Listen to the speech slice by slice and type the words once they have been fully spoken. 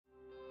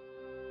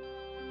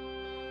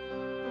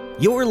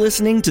You're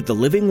listening to The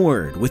Living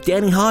Word with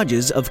Danny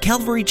Hodges of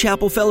Calvary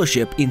Chapel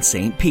Fellowship in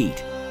St. Pete.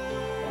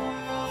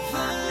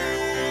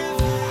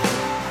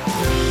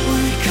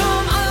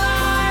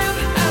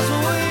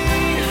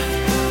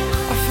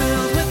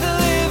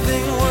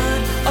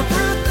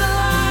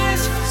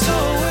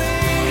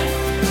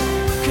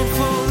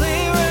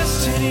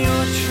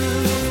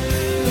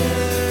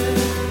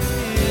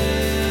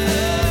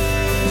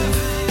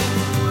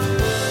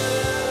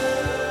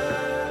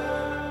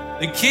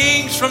 The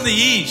kings from the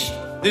east,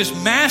 this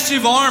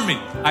massive army,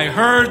 I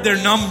heard their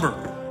number,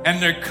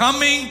 and they're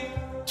coming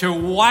to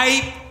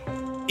wipe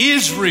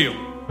Israel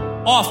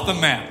off the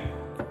map.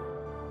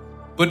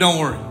 But don't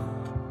worry,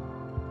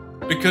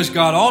 because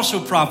God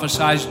also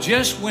prophesies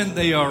just when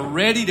they are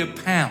ready to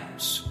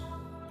pounce,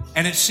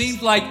 and it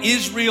seems like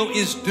Israel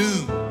is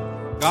doomed,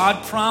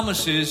 God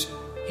promises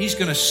He's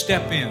going to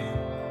step in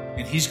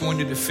and He's going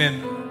to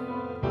defend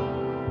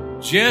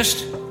them.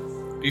 Just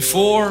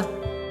before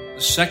the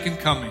second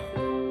coming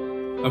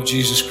of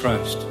Jesus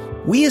Christ.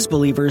 We as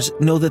believers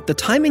know that the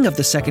timing of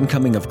the second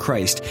coming of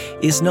Christ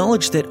is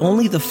knowledge that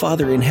only the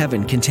Father in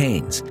heaven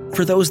contains.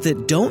 For those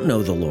that don't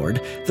know the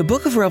Lord, the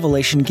book of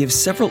Revelation gives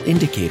several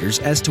indicators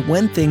as to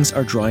when things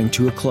are drawing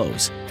to a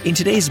close. In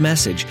today's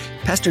message,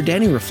 Pastor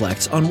Danny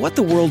reflects on what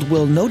the world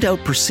will no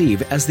doubt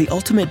perceive as the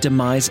ultimate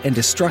demise and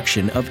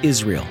destruction of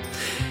Israel.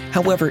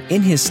 However,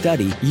 in his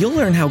study, you'll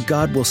learn how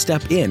God will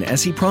step in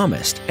as He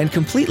promised and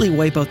completely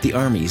wipe out the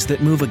armies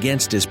that move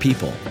against His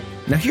people.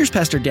 Now here's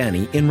Pastor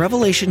Danny in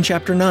Revelation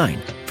chapter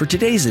 9 for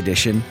today's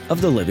edition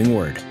of The Living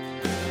Word. To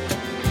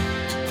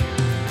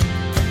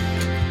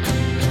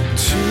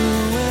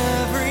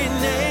every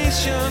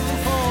nation,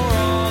 for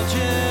all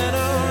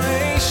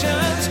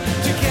generations,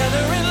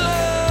 together in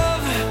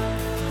love,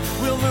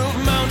 we'll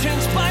move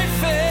mountains by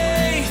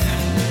faith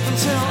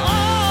until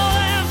all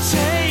have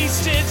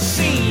tasted,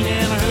 seen,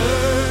 and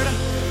heard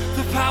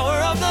the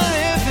power of the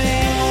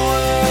living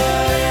word.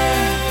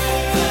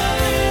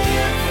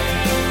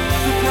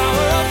 The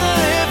power of the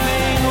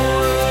living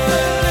word.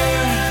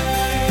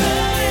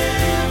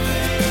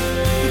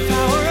 The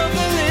power of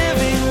the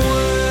living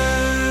word.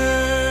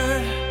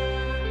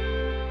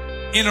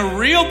 In a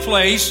real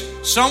place,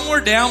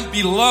 somewhere down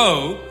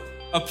below,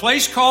 a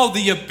place called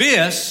the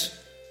abyss,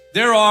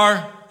 there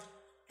are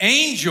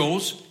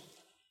angels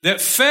that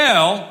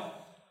fell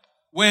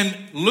when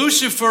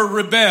Lucifer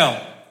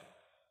rebelled.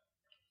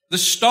 The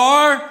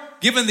star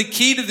given the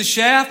key to the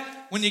shaft.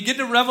 When you get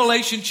to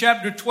Revelation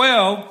chapter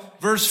 12,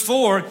 verse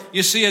 4,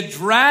 you see a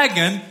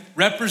dragon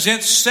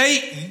represents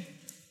Satan.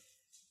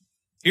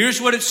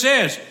 Here's what it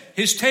says.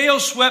 His tail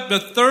swept a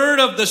third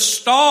of the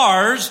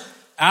stars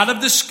out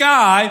of the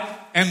sky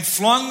and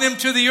flung them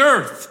to the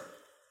earth.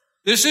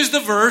 This is the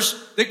verse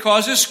that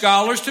causes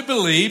scholars to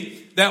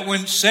believe that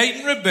when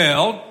Satan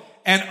rebelled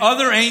and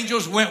other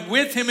angels went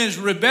with him in his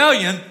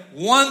rebellion,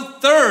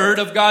 1/3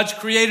 of God's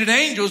created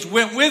angels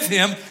went with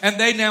him, and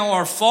they now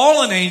are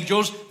fallen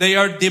angels. They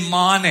are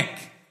demonic.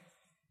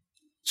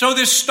 So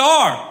this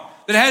star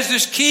that has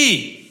this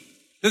key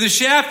to the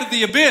shaft of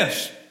the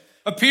abyss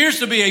appears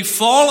to be a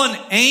fallen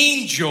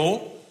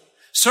angel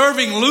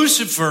serving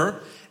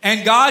Lucifer,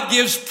 and God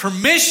gives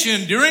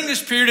permission during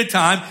this period of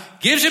time,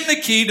 gives him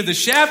the key to the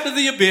shaft of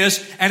the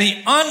abyss, and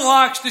He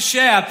unlocks the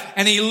shaft,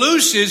 and He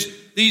looses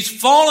these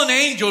fallen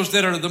angels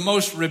that are the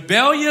most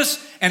rebellious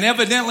and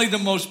evidently the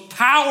most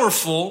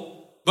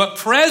powerful, but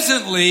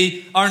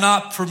presently are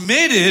not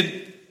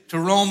permitted to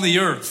roam the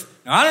earth.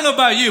 Now, I don't know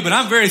about you, but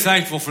I'm very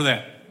thankful for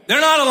that.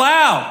 They're not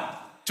allowed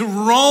to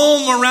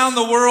roam around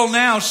the world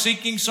now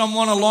seeking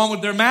someone along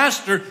with their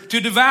master to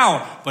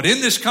devour. But in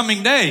this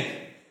coming day,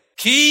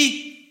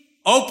 key,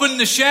 open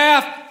the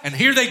shaft, and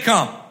here they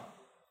come.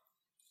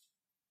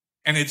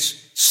 And it's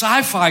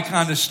sci-fi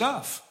kind of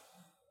stuff,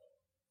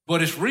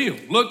 but it's real.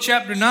 Look,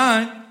 chapter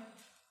 9,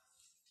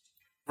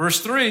 verse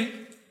 3.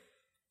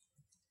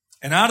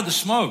 And out of the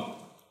smoke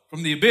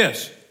from the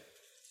abyss,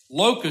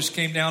 locusts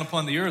came down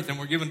upon the earth and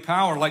were given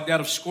power like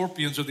that of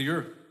scorpions of the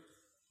earth.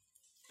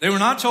 They were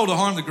not told to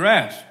harm the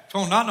grass,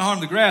 told not to harm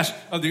the grass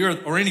of the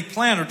earth or any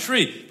plant or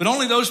tree, but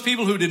only those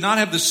people who did not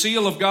have the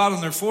seal of God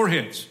on their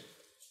foreheads.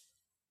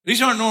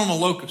 These aren't normal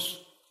locusts.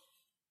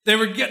 They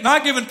were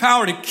not given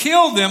power to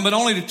kill them, but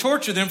only to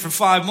torture them for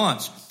 5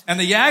 months. And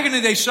the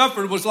agony they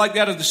suffered was like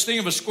that of the sting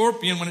of a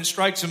scorpion when it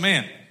strikes a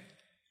man.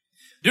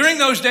 During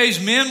those days,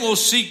 men will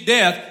seek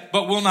death,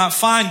 but will not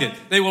find it.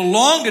 They will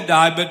long to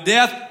die, but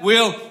death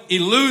will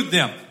elude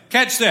them.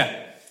 Catch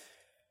that.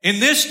 In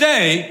this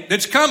day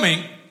that's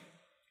coming,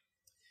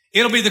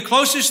 it'll be the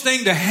closest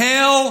thing to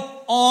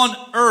hell on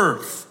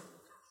earth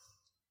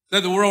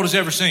that the world has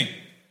ever seen.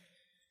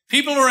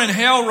 People are in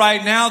hell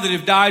right now that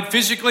have died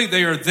physically.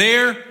 They are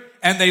there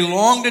and they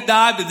long to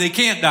die, but they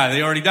can't die.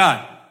 They already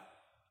died.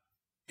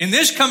 In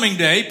this coming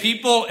day,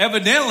 people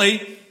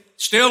evidently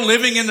still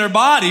living in their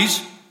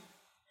bodies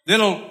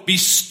that'll be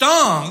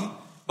stung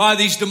by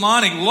these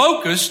demonic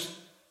locusts.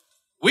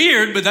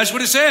 Weird, but that's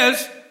what it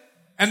says.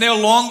 And they'll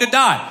long to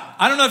die.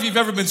 I don't know if you've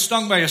ever been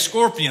stung by a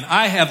scorpion.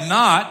 I have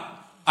not.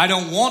 I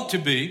don't want to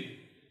be.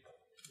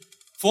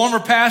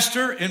 Former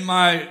pastor in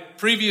my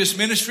previous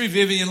ministry,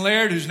 Vivian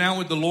Laird, who's now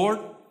with the Lord.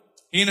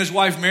 He and his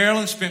wife,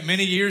 Marilyn, spent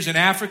many years in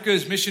Africa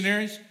as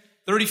missionaries.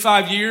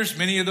 35 years,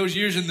 many of those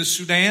years in the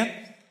Sudan.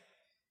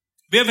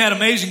 Viv had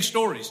amazing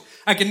stories.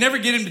 I could never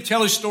get him to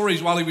tell his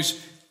stories while he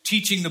was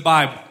teaching the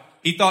Bible.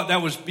 He thought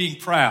that was being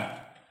proud.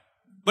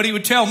 But he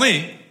would tell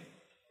me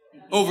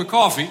over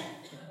coffee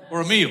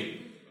or a meal.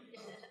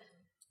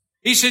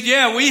 He said,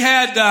 yeah, we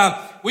had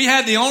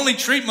the only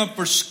treatment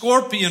for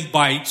scorpion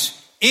bites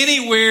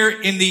anywhere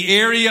in the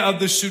area of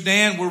the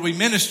Sudan where we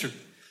ministered,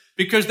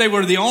 because they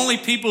were the only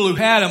people who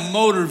had a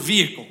motor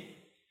vehicle.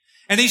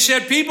 And he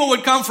said people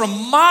would come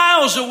from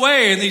miles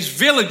away in these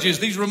villages,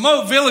 these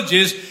remote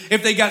villages,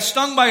 if they got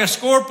stung by a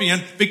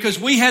scorpion, because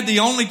we had the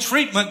only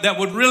treatment that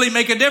would really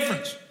make a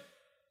difference.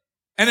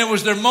 And it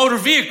was their motor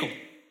vehicle.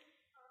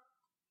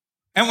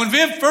 And when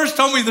Viv first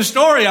told me the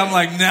story, I'm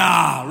like,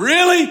 nah,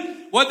 really?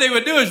 What they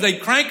would do is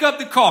they'd crank up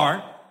the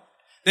car,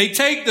 they'd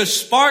take the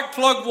spark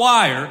plug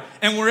wire,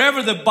 and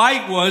wherever the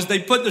bite was,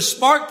 they'd put the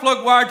spark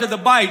plug wire to the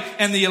bite,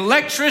 and the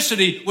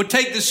electricity would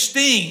take the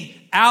sting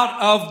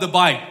out of the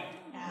bite.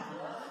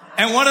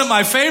 And one of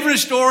my favorite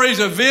stories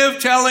of Viv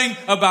telling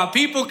about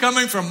people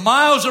coming from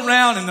miles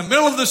around in the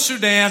middle of the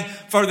Sudan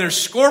for their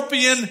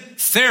scorpion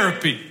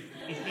therapy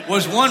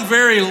was one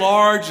very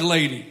large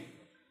lady.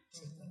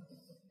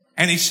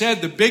 And he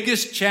said the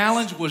biggest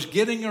challenge was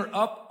getting her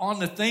up on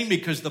the thing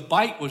because the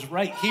bite was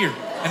right here.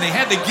 And they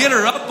had to get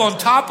her up on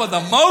top of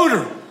the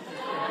motor.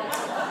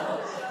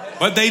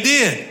 But they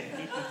did.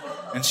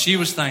 And she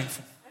was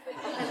thankful.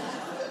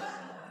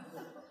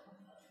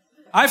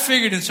 I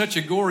figured in such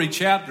a gory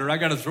chapter, I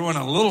got to throw in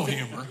a little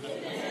humor.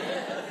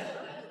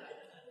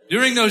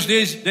 During those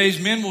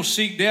days, men will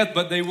seek death,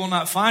 but they will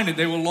not find it.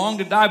 They will long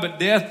to die, but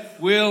death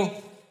will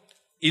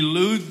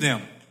elude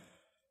them.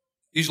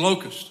 These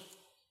locusts.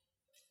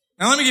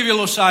 Now, let me give you a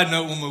little side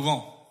note. We'll move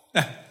on.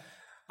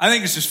 I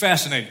think this is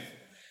fascinating.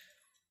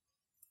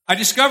 I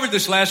discovered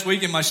this last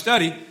week in my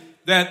study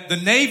that the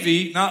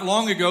Navy not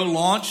long ago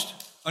launched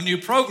a new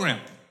program.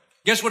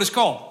 Guess what it's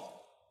called?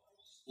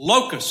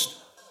 Locust.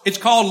 It's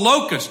called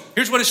Locust.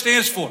 Here's what it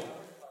stands for.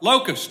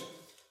 Locust.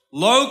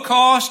 Low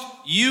cost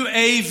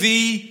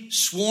UAV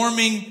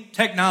swarming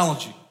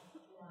technology.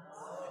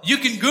 You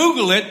can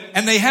Google it,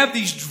 and they have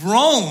these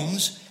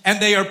drones, and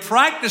they are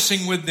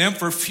practicing with them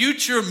for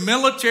future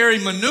military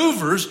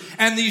maneuvers,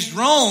 and these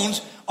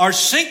drones are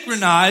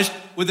synchronized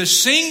with a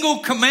single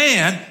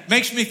command.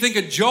 Makes me think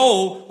of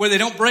Joel, where they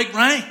don't break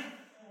rank.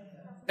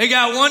 They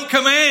got one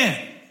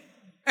command,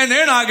 and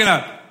they're not going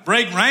to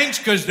break ranks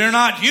because they're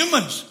not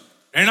humans.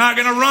 They're not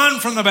going to run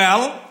from the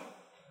battle.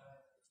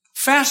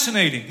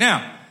 Fascinating.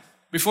 Now,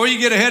 before you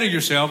get ahead of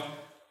yourself,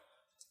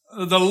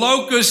 the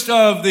locusts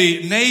of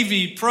the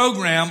Navy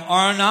program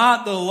are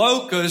not the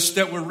locusts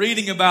that we're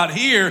reading about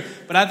here,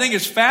 but I think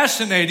it's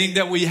fascinating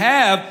that we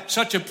have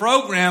such a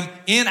program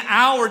in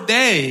our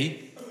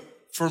day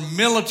for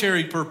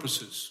military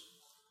purposes.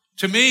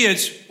 To me,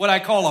 it's what I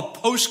call a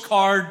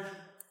postcard,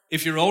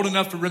 if you're old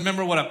enough to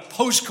remember what a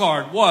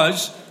postcard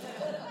was,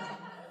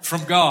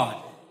 from God.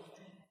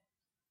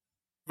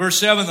 Verse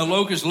 7, the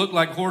locusts look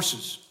like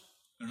horses.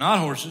 They're not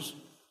horses,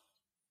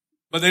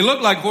 but they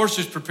look like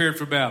horses prepared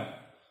for battle.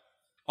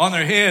 On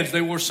their heads,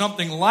 they wore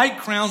something like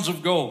crowns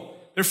of gold.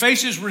 Their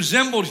faces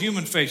resembled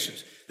human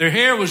faces. Their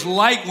hair was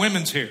like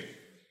women's hair.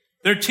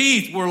 Their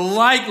teeth were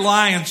like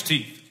lions'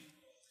 teeth.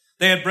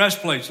 They had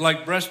breastplates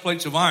like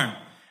breastplates of iron.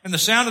 And the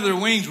sound of their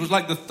wings was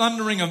like the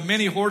thundering of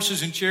many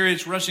horses and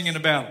chariots rushing into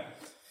battle.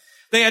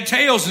 They had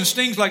tails and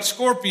stings like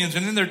scorpions,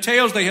 and in their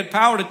tails they had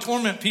power to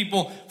torment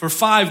people for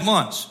 5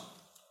 months.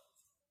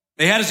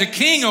 They had as a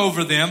king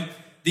over them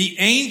the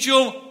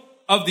angel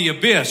of the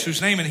abyss,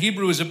 whose name in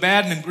Hebrew is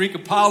Abaddon and Greek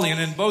Apollyon.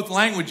 In both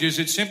languages,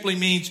 it simply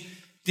means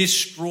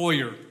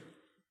destroyer.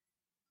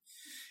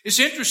 It's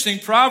interesting,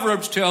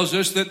 Proverbs tells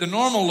us that the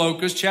normal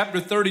locust, chapter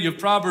 30 of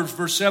Proverbs,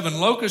 verse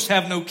 7, locusts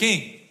have no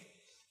king,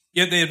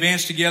 yet they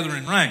advance together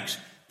in ranks.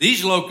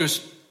 These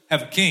locusts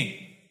have a king.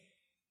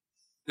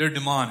 They're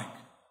demonic.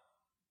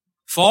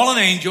 Fallen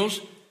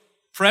angels,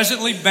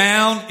 presently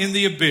bound in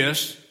the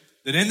abyss,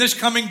 that in this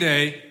coming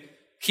day,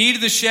 key to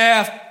the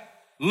shaft,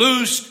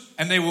 loosed,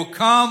 and they will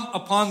come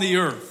upon the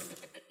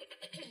earth.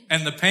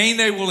 And the pain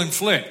they will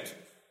inflict,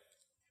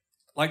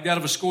 like that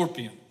of a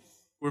scorpion,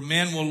 where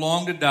men will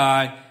long to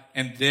die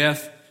and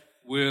death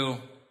will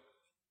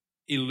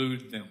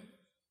elude them.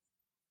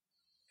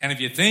 And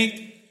if you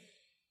think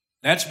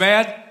that's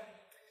bad,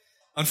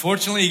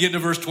 unfortunately you get to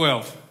verse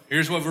 12.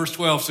 Here's what verse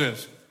 12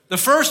 says. The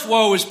first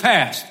woe is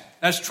past.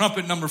 That's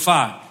trumpet number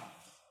 5.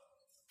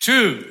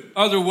 2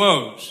 other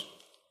woes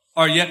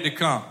are yet to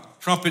come.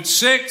 Trumpet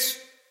 6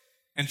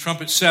 and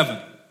trumpet 7.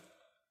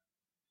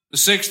 The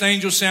 6th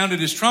angel sounded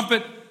his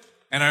trumpet,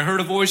 and I heard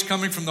a voice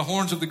coming from the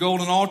horns of the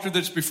golden altar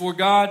that's before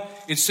God.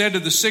 It said to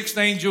the 6th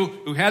angel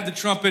who had the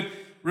trumpet,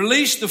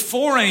 release the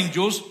 4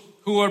 angels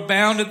who are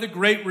bound at the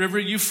great river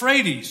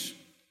Euphrates.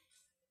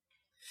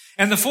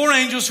 And the 4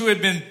 angels who had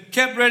been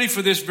kept ready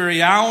for this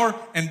very hour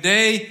and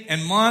day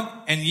and month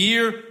and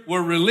year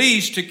were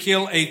released to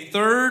kill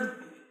 1/3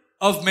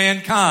 of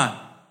mankind.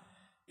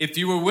 If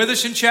you were with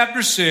us in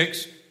chapter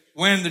 6,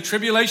 when the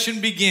tribulation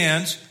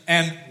begins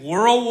and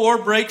world war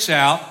breaks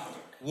out,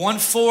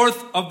 1/4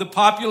 of the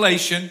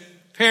population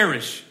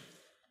perish.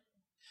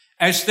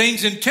 As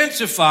things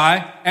intensify,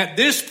 at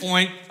this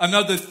point,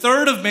 another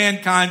third of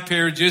mankind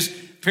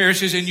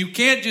perishes, and you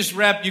can't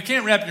wrap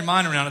your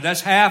mind around it.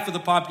 That's half of the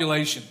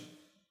population.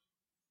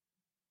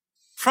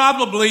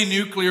 Probably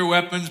nuclear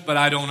weapons, but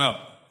I don't know.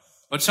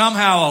 But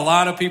somehow a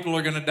lot of people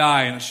are going to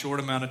die in a short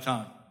amount of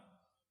time.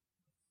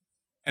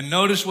 And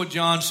notice what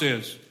John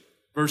says,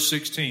 verse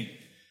 16.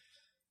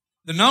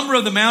 The number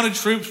of the mounted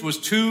troops was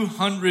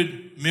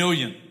 200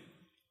 million.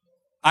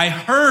 I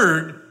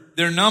heard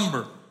their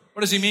number.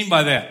 What does he mean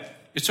by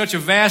that? It's such a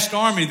vast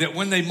army that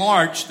when they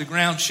march, the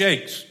ground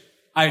shakes.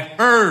 I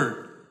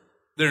heard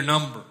their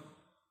number.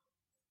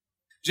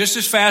 Just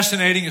as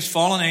fascinating as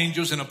fallen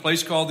angels in a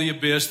place called the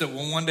abyss that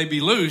will one day be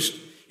loosed,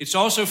 it's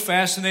also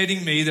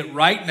fascinating me that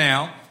right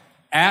now,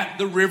 at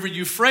the river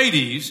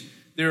Euphrates,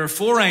 there are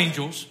 4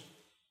 angels,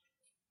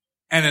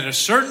 and at a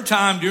certain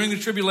time during the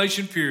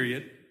tribulation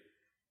period,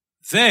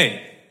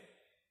 they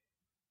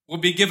will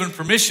be given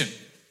permission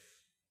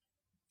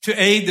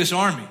to aid this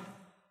army.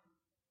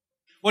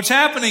 What's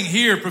happening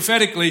here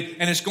prophetically,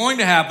 and it's going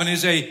to happen,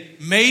 is a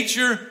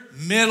major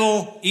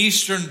Middle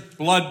Eastern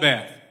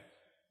bloodbath.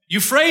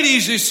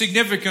 Euphrates is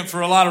significant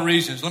for a lot of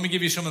reasons. Let me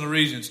give you some of the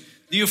reasons.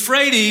 The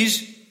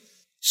Euphrates,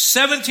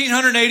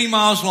 1,780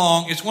 miles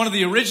long. It's one of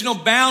the original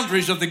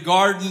boundaries of the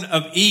Garden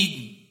of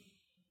Eden,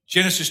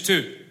 Genesis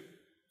 2.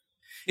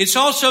 It's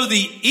also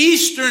the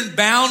eastern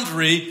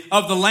boundary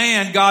of the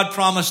land God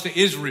promised to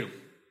Israel.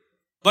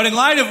 But in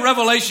light of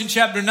Revelation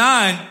chapter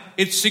 9,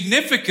 it's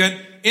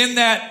significant in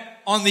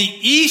that on the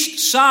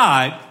east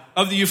side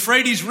of the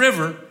Euphrates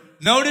River,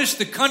 notice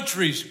the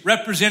countries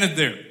represented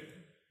there.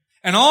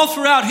 And all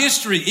throughout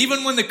history,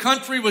 even when the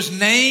country was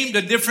named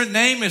a different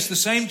name, it's the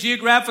same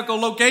geographical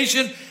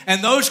location.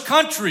 And those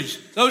countries,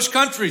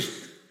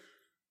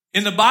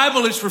 in the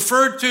Bible, it's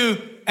referred to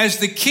as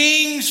the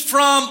kings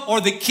from or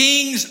the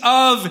kings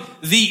of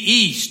the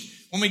east.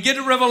 When we get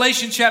to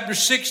Revelation chapter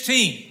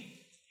 16,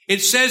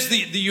 it says the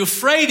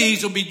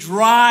Euphrates will be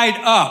dried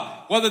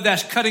up, whether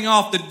that's cutting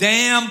off the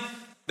dam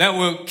that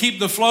will keep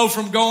the flow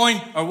from going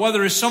or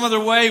whether it's some other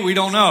way, we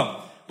don't know.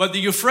 But the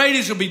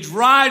Euphrates will be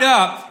dried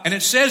up, and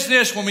it says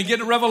this when we get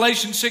to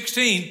Revelation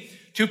 16,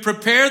 to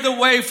prepare the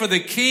way for the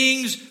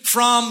kings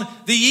from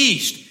the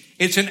east.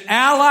 It's an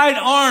allied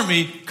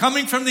army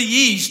coming from the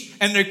east,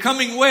 and they're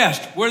coming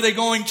west. Where are they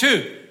going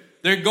to?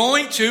 They're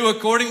going to,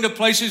 according to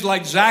places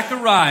like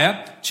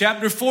Zechariah,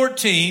 chapter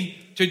 14,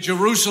 to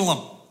Jerusalem.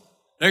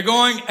 They're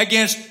going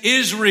against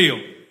Israel.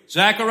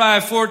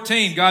 Zechariah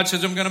 14, God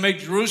says, I'm going to make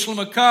Jerusalem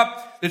a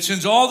cup that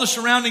sends all the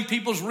surrounding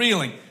peoples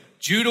reeling.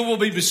 Judah will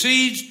be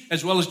besieged,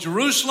 as well as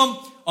Jerusalem,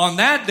 on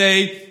that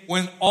day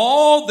when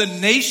all the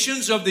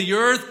nations of the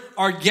earth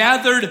are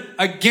gathered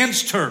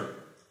against her.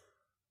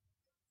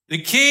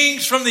 The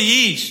kings from the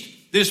east,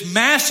 this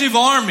massive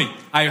army,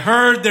 I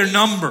heard their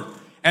number,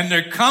 and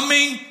they're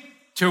coming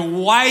to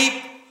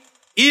wipe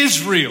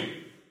Israel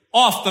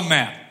off the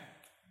map.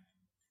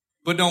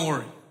 But don't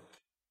worry,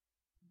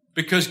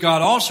 because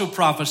God also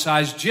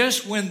prophesies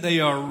just when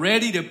they are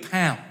ready to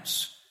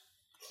pounce,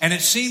 and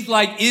it seems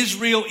like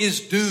Israel is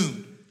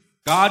doomed,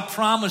 God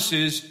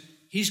promises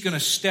He's going to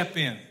step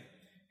in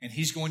and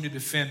He's going to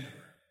defend her.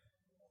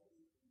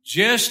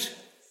 Just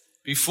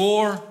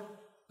before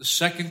the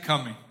second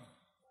coming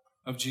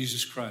of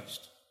Jesus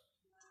Christ.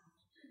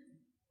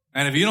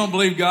 And if you don't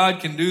believe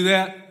God can do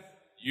that,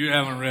 you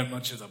haven't read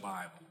much of the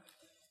Bible.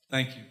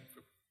 Thank you.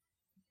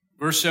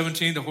 Verse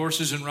 17, the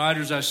horses and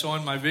riders I saw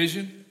in my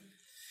vision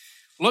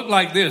looked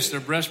like this. Their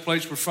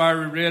breastplates were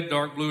fiery red,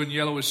 dark blue, and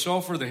yellow as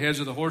sulfur. The heads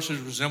of the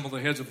horses resembled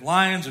the heads of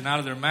lions, and out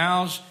of their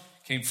mouths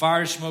came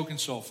fire, smoke, and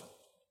sulfur.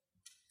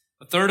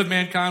 A third of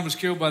mankind was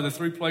killed by the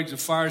 3 plagues of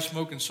fire,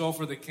 smoke, and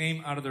sulfur that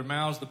came out of their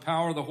mouths. The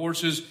power of the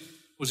horses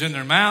was in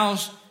their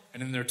mouths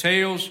and in their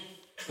tails,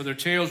 for their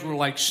tails were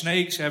like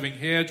snakes, having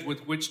heads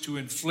with which to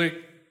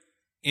inflict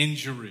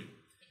injury.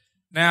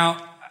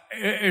 Now,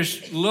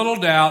 there's little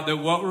doubt that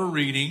what we're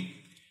reading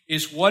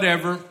is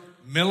whatever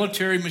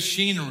military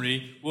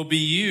machinery will be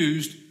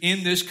used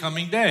in this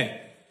coming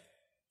day.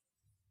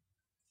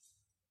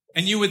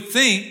 And you would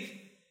think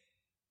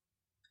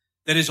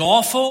that as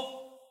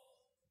awful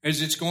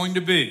as it's going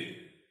to be,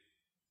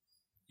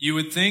 you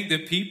would think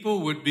that people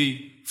would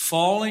be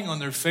falling on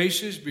their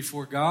faces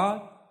before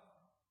God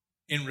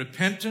in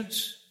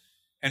repentance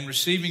and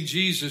receiving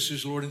Jesus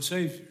as Lord and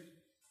Savior.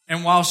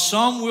 And while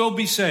some will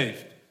be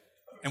saved,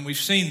 and we've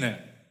seen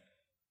that,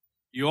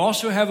 you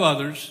also have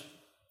others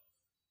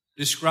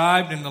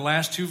described in the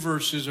last 2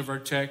 verses of our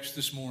text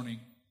this morning.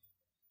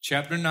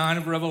 Chapter 9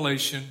 of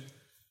Revelation,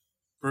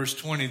 verse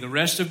 20. The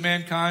rest of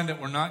mankind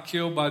that were not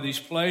killed by these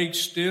plagues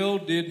still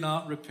did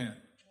not repent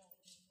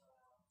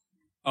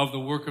of the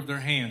work of their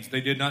hands. They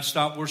did not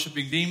stop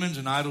worshiping demons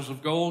and idols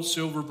of gold,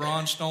 silver,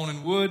 bronze, stone,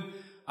 and wood,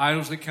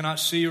 idols that cannot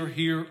see or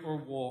hear or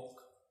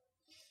walk.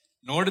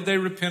 Nor did they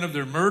repent of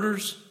their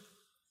murders,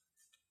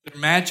 Their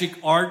magic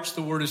arts,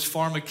 the word is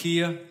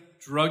pharmakia,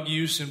 drug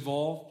use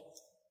involved.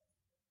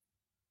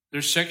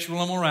 Their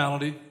sexual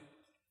immorality,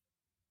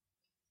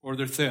 or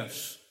their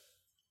thefts.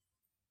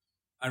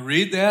 I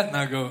read that and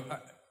I go,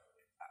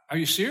 are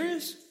you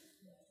serious?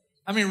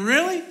 I mean,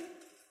 really?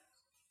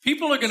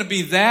 People are going to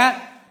be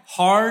that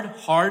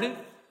hard-hearted?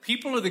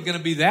 People are going to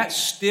be that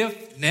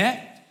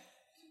stiff-necked?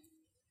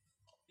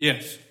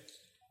 Yes.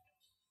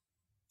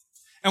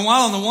 And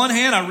while on the one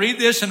hand I read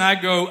this and I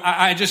go,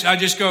 I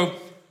just go,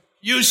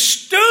 you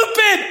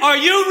stupid! Are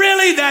you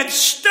really that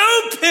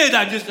stupid?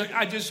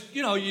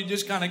 You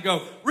just kind of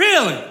go,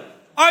 really?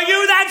 Are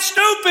you that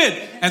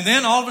stupid? And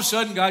then all of a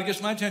sudden God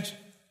gets my attention.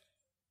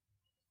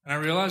 And I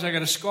realize I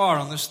got a scar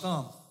on this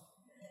thumb.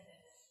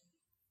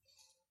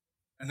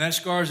 And that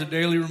scar is a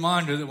daily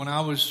reminder that when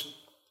I was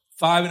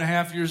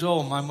 5.5 years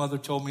old, my mother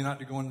told me not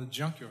to go into the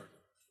junkyard.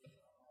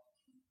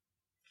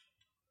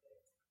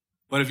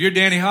 But if you're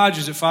Danny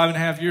Hodges at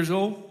 5.5 years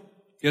old,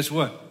 guess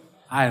what?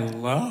 I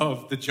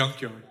love the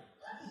junkyard.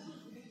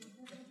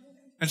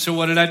 And so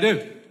what did I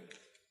do?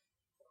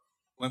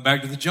 Went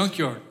back to the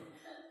junkyard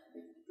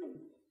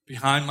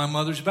behind my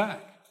mother's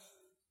back.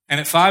 And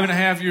at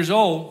 5.5 years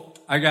old,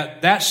 I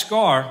got that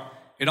scar.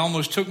 It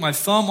almost took my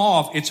thumb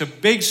off. It's a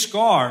big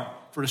scar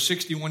for a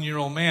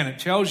 61-year-old man. It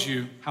tells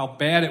you how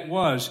bad it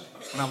was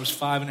when I was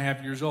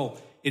 5.5 years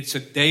old. It's a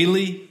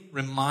daily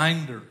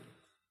reminder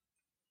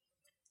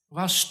of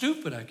how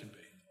stupid I can be.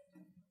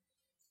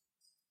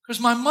 Because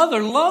my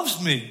mother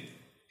loves me.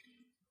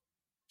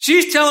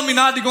 She's telling me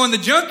not to go in the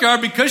junkyard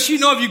because she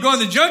knows if you go in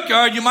the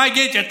junkyard, you might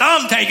get your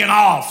thumb taken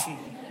off.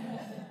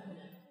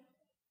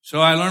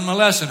 So I learned my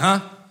lesson,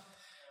 huh?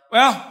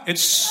 Well,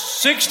 it's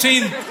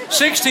 16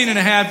 and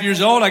a half years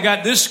old. I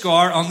got this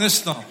scar on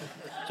this thumb.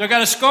 So I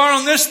got a scar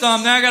on this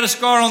thumb. Now I got a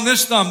scar on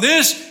this thumb.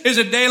 This is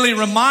a daily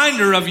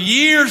reminder of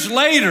years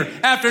later,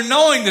 after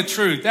knowing the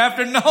truth,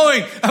 after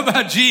knowing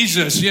about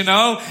Jesus,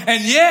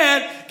 and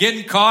yet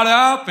getting caught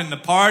up in the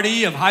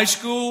party of high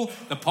school,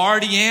 the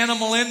party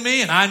animal in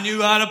me, and I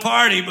knew how to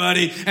party,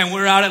 buddy. And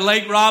we're out at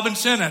Lake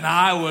Robinson, and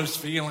I was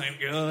feeling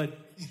good,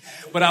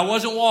 but I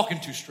wasn't walking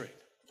too straight.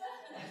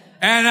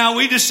 And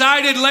we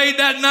decided late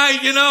that night,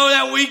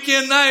 that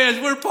weekend night,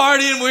 as we're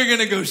partying, we're going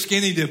to go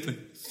skinny dipping.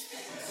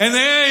 And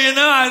there,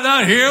 I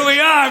thought, here we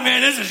are,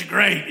 man, this is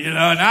great, And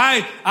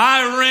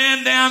I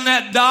ran down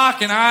that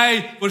dock and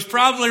I was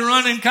probably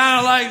running kind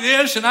of like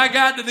this, and I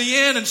got to the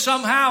end and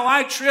somehow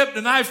I tripped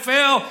and I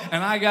fell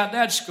and I got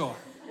that scar.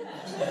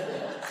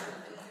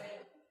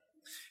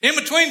 In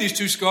between these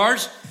two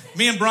scars,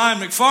 me and Brian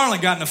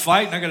McFarland got in a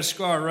fight and I got a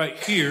scar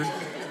right here.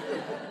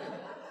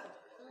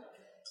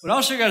 But I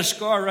also got a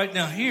scar right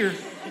down here.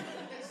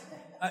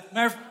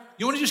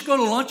 You want to just go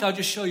to lunch? I'll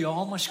just show you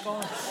all my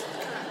scars.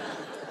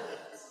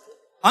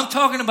 I'm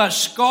talking about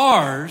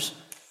scars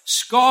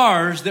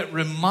that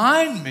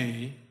remind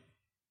me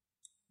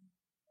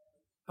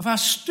of how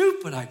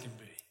stupid I can be.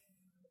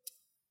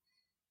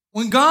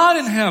 When God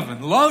in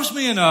heaven loves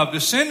me enough to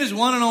send His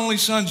one and only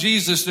Son,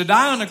 Jesus, to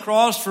die on the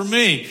cross for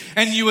me,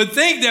 and you would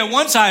think that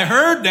once I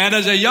heard that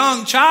as a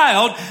young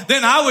child,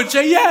 then I would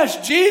say,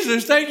 yes,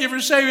 Jesus, thank you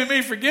for saving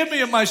me. Forgive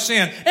me of my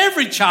sin.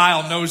 Every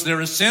child knows they're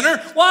a sinner.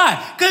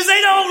 Why? Because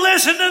they don't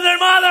listen to their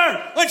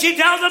mother when she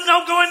tells them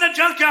don't go in the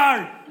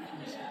junkyard.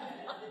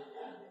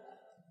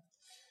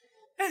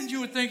 And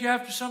you would think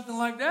after something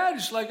like that,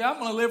 it's like, I'm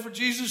going to live for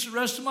Jesus the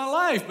rest of my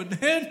life. But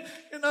then,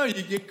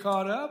 you get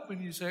caught up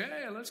and you say,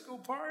 hey, let's go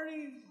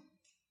party.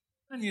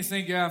 And you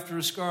think after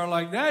a scar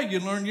like that, you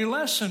learn your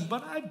lesson.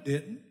 But I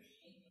didn't.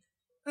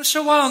 And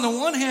so while on the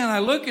one hand, I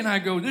look and I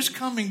go, this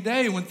coming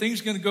day when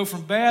things are going to go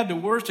from bad to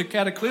worse to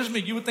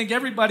cataclysmic, you would think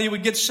everybody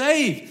would get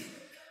saved.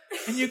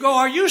 And you go,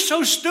 are you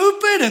so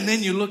stupid? And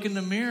then you look in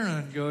the mirror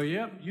and go,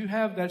 yep, you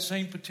have that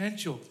same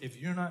potential if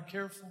you're not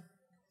careful.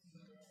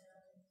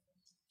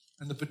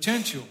 And the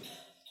potential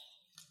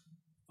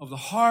of the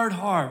hard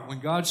heart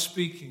when God's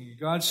speaking and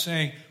God's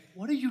saying,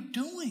 what are you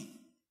doing?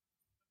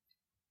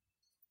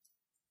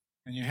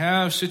 And you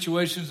have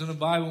situations in the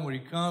Bible where He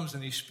comes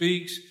and He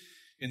speaks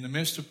in the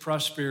midst of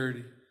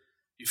prosperity.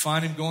 You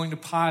find Him going to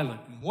Pilate.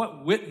 And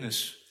what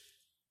witness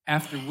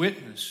after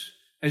witness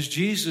as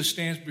Jesus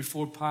stands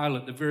before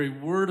Pilate, the very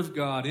Word of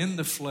God in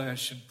the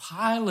flesh. And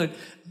Pilate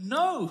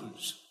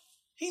knows.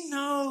 He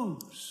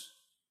knows.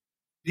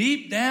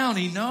 Deep down,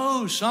 he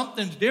knows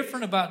something's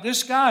different about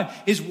this guy.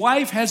 His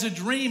wife has a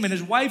dream, and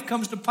his wife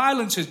comes to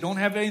Pilate and says, don't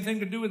have anything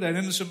to do with that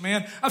innocent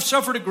man. I've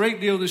suffered a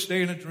great deal this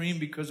day in a dream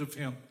because of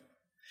him.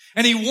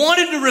 And he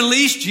wanted to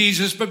release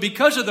Jesus, but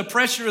because of the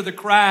pressure of the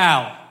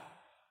crowd,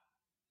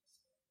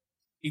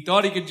 he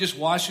thought he could just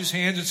wash his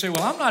hands and say,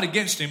 well, I'm not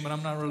against him, but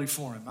I'm not really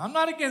for him. I'm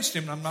not against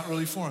him, but I'm not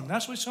really for him.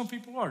 That's what some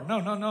people are.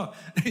 No.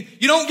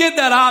 You don't get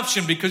that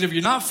option, because if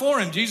you're not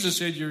for him, Jesus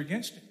said you're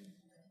against him.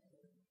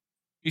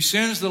 He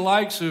sends the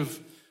likes of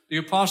the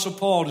Apostle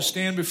Paul to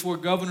stand before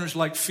governors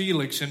like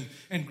Felix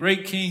and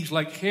great kings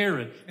like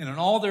Herod, and in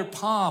all their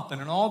pomp and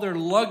in all their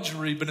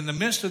luxury, but in the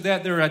midst of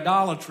that, their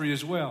idolatry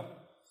as well.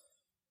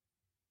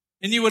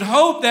 And you would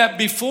hope that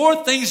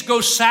before things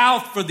go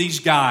south for these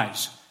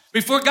guys,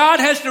 before God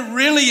has to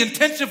really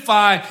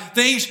intensify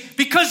things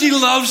because he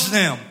loves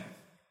them,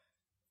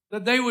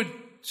 that they would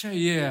say,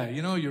 yeah,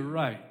 you know, you're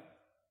right.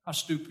 How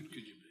stupid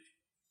could you be?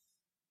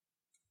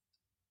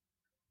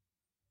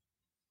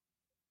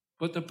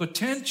 But the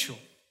potential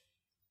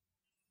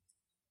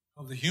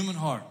of the human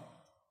heart,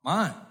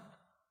 mine,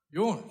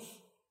 yours,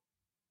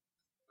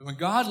 when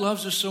God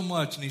loves us so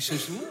much and he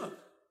says, look,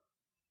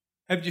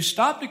 have you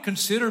stopped to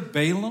consider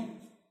Balaam?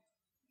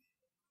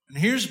 And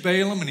here's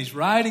Balaam, and he's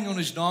riding on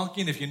his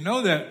donkey. And if you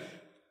know that,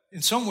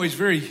 in some ways,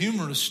 very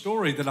humorous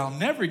story that I'll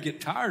never get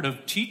tired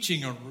of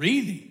teaching or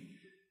reading.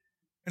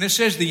 And it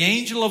says, the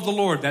angel of the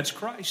Lord, that's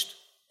Christ.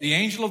 The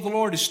angel of the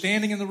Lord is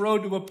standing in the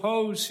road to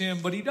oppose him,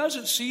 but he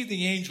doesn't see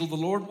the angel of the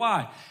Lord.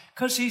 Why?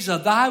 Because he's a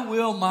thy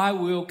will, my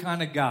will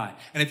kind of guy.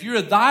 And if you're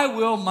a thy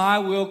will, my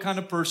will kind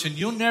of person,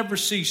 you'll never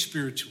see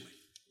spiritually.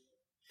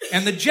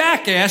 And the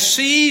jackass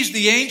sees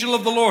the angel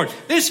of the Lord.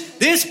 This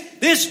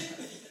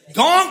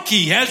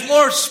donkey has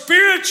more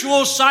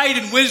spiritual sight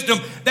and wisdom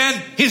than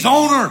his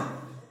owner.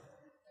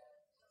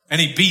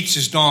 And he beats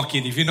his donkey.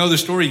 And if you know the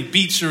story, he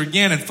beats her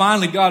again. And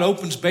finally, God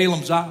opens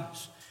Balaam's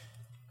eyes.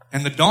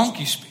 And the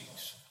donkey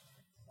speaks.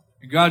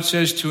 And God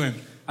says to him,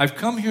 I've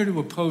come here to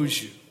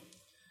oppose you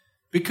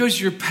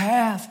because your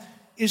path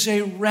is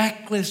a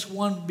reckless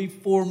one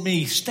before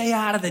me. Stay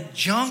out of the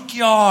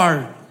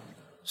junkyard.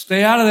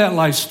 Stay out of that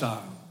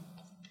lifestyle.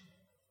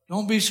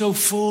 Don't be so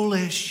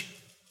foolish.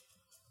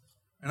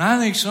 And I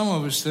think some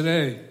of us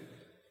today,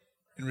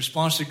 in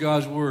response to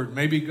God's word,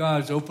 maybe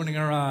God's opening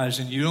our eyes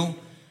and you don't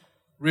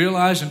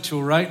realize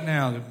until right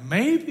now that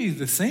maybe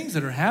the things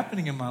that are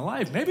happening in my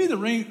life, maybe the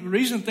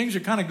reason things are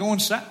kind of going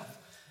south,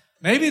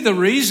 maybe the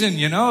reason,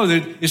 you know,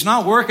 that it's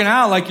not working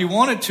out like you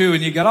want it to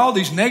and you got all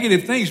these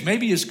negative things,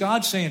 maybe it's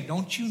God saying,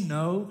 don't you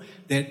know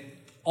that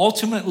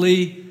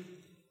ultimately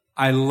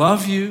I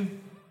love you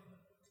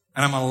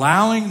and I'm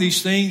allowing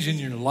these things in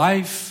your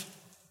life?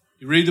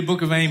 You read the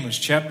book of Amos,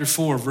 chapter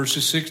 4,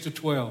 verses 6 to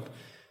 12.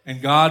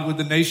 And God with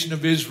the nation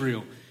of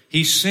Israel,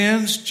 he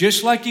sends,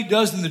 just like he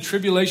does in the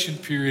tribulation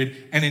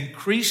period, an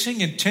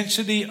increasing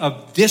intensity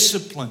of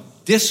discipline,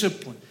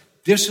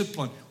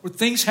 where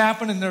things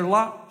happen in their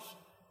lives,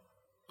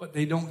 but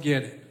they don't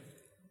get it.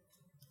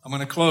 I'm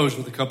going to close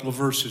with a couple of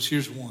verses.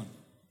 Here's one.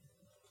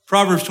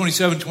 Proverbs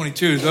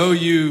 27:22. Though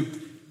you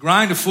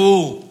grind a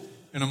fool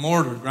in a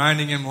mortar,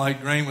 grinding him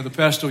like grain with a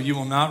pestle, you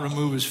will not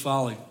remove his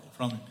folly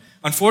from him.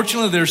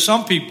 Unfortunately, there are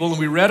some people, and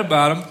we read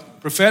about them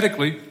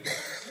prophetically,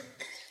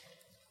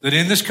 that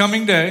in this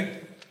coming day,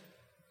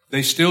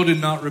 they still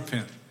did not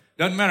repent.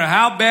 Doesn't matter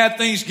how bad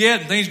things get,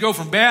 and things go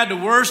from bad to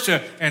worse,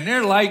 and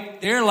they're like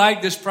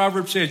this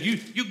proverb says, you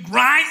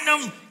grind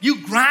them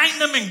and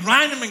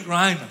grind them and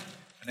grind them.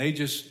 And they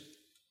just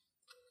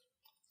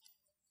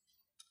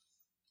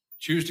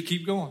choose to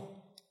keep going.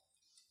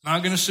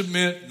 Not going to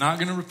submit, not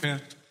going to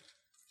repent.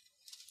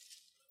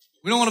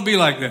 We don't want to be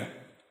like that.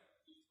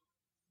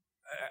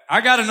 I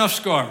got enough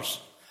scars.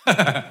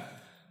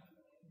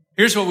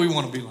 Here's what we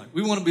want to be like.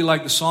 We want to be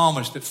like the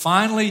psalmist that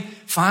finally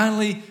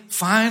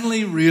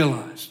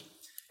realized.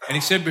 And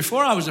he said,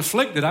 before I was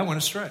afflicted, I went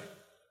astray.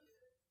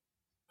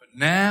 But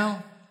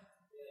now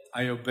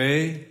I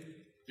obey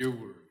your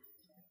word.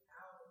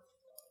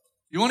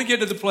 You want to get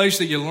to the place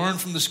that you learn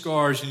from the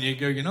scars and you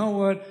go, you know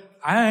what?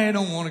 I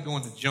don't want to go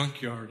in the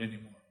junkyard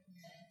anymore.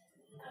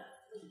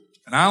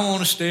 And I want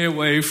to stay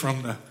away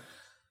from the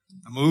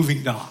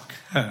moving dock.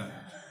 At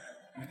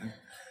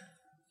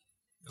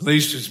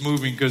least it's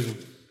moving because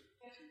of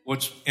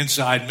what's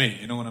inside me.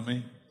 You know what I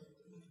mean?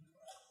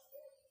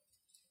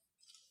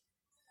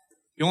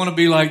 You want to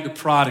be like the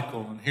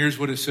prodigal. And here's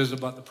what it says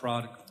about the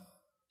prodigal.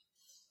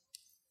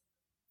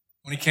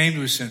 When he came to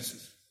his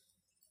senses.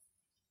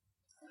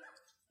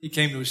 He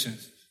came to his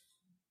senses.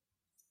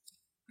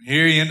 And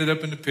here he ended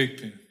up in the pig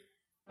pen.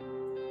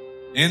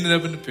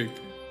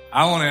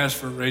 I want to ask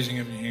for a raising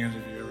of your hands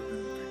if you've ever been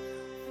in a pig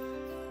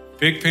pen.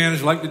 Pig pen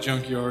is like the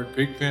junkyard.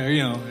 Pig pen,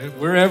 you know,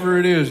 wherever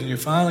it is. And you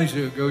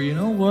finally go, you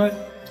know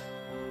what?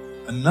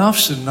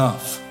 Enough's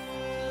enough.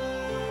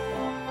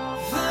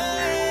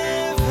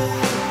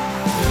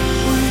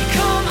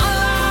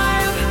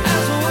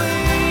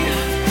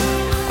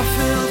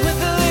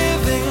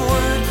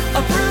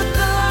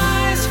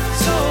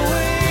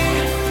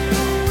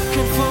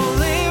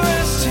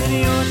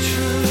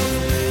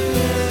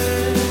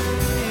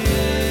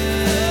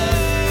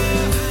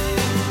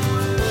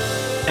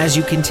 As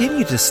you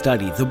continue to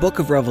study the book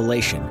of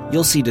Revelation,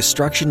 you'll see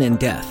destruction and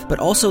death, but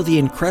also the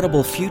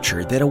incredible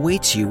future that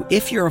awaits you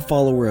if you're a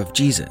follower of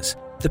Jesus.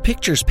 The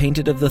pictures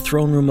painted of the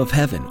throne room of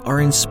heaven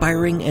are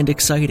inspiring and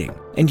exciting,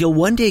 and you'll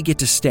one day get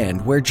to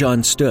stand where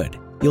John stood.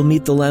 You'll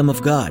meet the Lamb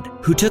of God,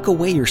 who took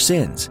away your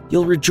sins.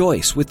 You'll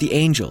rejoice with the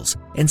angels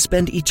and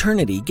spend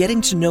eternity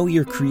getting to know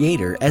your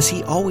Creator as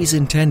He always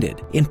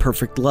intended, in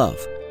perfect love.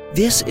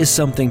 This is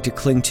something to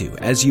cling to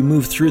as you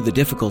move through the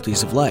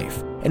difficulties of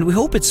life, and we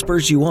hope it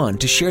spurs you on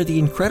to share the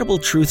incredible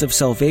truth of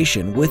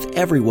salvation with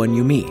everyone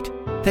you meet.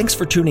 Thanks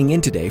for tuning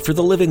in today for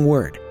The Living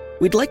Word.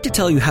 We'd like to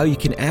tell you how you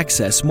can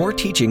access more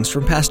teachings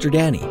from Pastor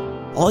Danny.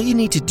 All you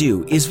need to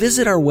do is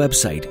visit our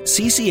website,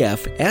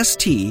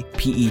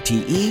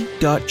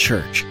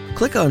 ccfstpete.church.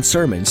 Click on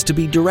Sermons to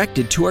be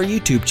directed to our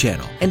YouTube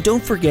channel, and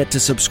don't forget to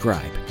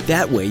subscribe.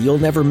 That way you'll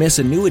never miss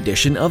a new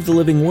edition of the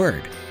Living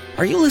Word.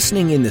 Are you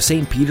listening in the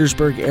St.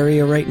 Petersburg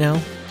area right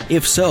now?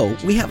 If so,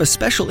 we have a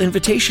special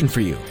invitation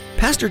for you.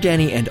 Pastor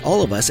Danny and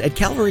all of us at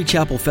Calvary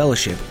Chapel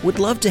Fellowship would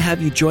love to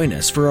have you join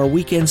us for our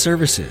weekend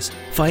services.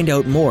 Find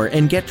out more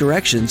and get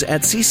directions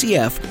at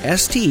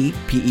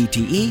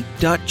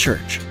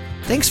ccfstpete.church.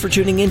 Thanks for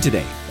tuning in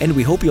today, and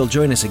we hope you'll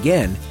join us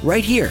again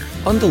right here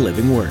on The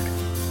Living Word.